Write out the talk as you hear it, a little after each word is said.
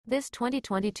This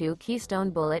 2022 Keystone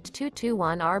Bullet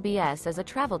 221 RBS is a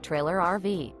travel trailer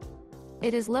RV.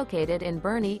 It is located in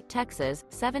Boerne, Texas,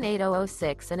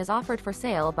 78006 and is offered for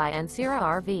sale by Ancira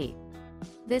RV.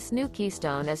 This new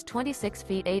Keystone is 26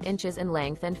 feet 8 inches in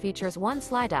length and features one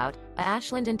Slideout, a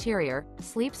Ashland interior,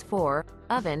 sleeps 4,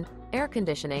 oven, air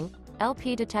conditioning,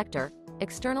 LP detector,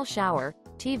 external shower,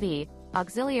 TV,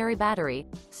 auxiliary battery,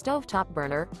 stovetop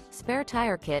burner, spare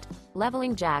tire kit,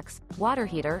 leveling jacks, water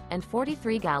heater, and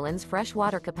 43 gallons fresh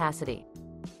water capacity.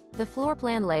 The floor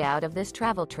plan layout of this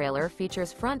travel trailer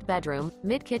features front bedroom,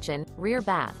 mid-kitchen, rear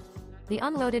bath. The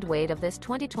unloaded weight of this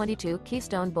 2022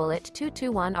 Keystone Bullet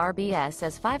 221 RBS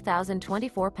is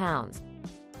 5,024 pounds.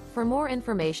 For more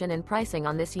information and pricing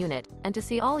on this unit, and to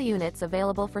see all units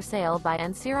available for sale by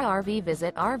Ancira RV,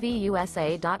 visit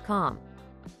RVUSA.com.